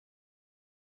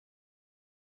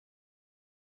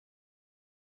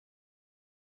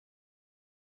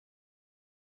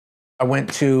I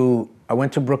went to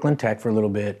Brooklyn Tech for a little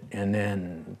bit, and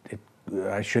then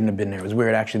I shouldn't have been there. It was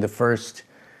weird, actually.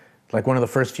 One of the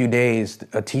first few days,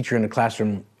 a teacher in the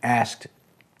classroom asked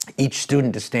each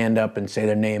student to stand up and say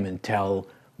their name and tell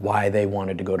why they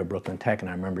wanted to go to Brooklyn Tech. And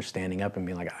I remember standing up and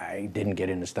being like, I didn't get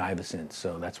into Stuyvesant,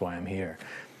 so that's why I'm here.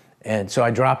 And so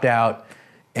I dropped out,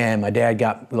 and my dad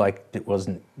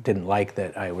didn't like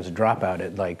that I was a dropout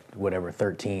at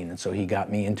 13. And so he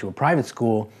got me into a private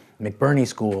school, McBurney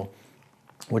School,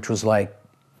 which was like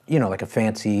a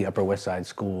fancy Upper West Side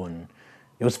school, and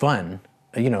it was fun.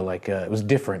 It was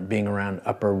different being around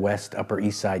Upper West, Upper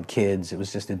East Side kids. It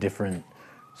was just a different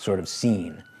sort of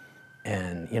scene.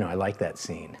 And, I liked that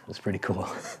scene. It was pretty cool.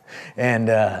 And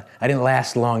I didn't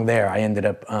last long there. I ended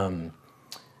up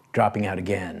dropping out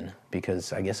again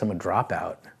because I guess I'm a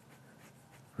dropout,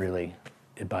 really,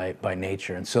 by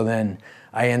nature. And so then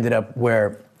I ended up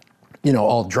where,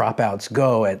 all dropouts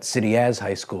go at City As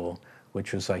High School,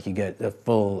 which was like you get a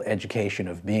full education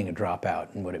of being a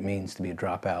dropout and what it means to be a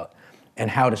dropout and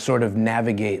how to sort of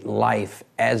navigate life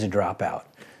as a dropout.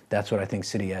 That's what I think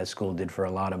City As School did for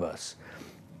a lot of us.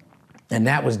 And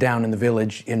that was down in the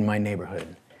Village in my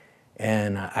neighborhood.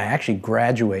 And I actually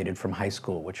graduated from high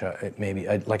school, which maybe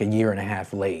like a year and a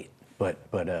half late, but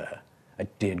I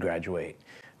did graduate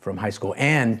from high school.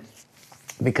 And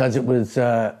because it was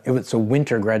a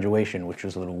winter graduation, which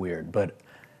was a little weird, but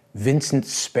Vincent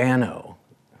Spano,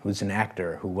 who was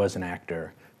an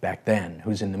actor back then,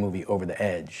 who's in the movie Over the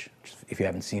Edge. If you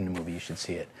haven't seen the movie, you should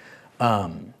see it.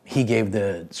 He gave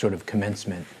the sort of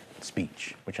commencement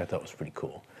speech, which I thought was pretty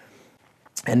cool.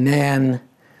 And then,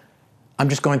 I'm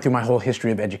just going through my whole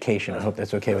history of education. I hope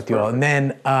that's okay with you all. And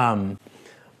then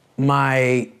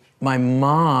my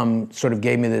mom sort of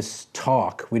gave me this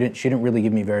talk. She didn't really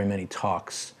give me very many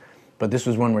talks, but this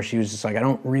was one where she was just like, I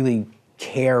don't really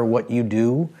care what you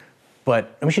do,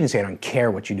 but, she didn't say I don't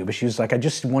care what you do, but she was like, I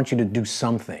just want you to do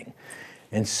something.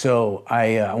 And so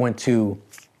I went to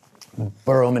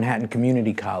Borough Manhattan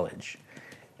Community College,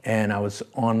 and I was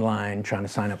online trying to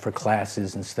sign up for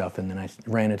classes and stuff, and then I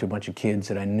ran into a bunch of kids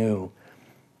that I knew,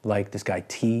 like this guy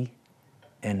T,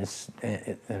 and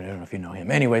I don't know if you know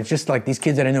him. Anyway, it's just like these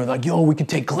kids that I knew, like, yo, we could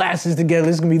take classes together,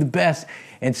 this is gonna be the best.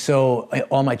 And so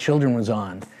All My Children was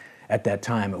on at that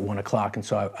time at 1 o'clock, and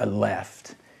so I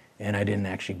left, and I didn't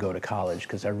actually go to college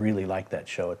because I really liked that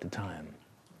show at the time.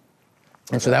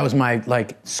 And so that was my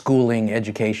schooling,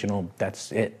 educational,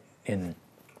 that's it in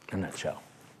a nutshell.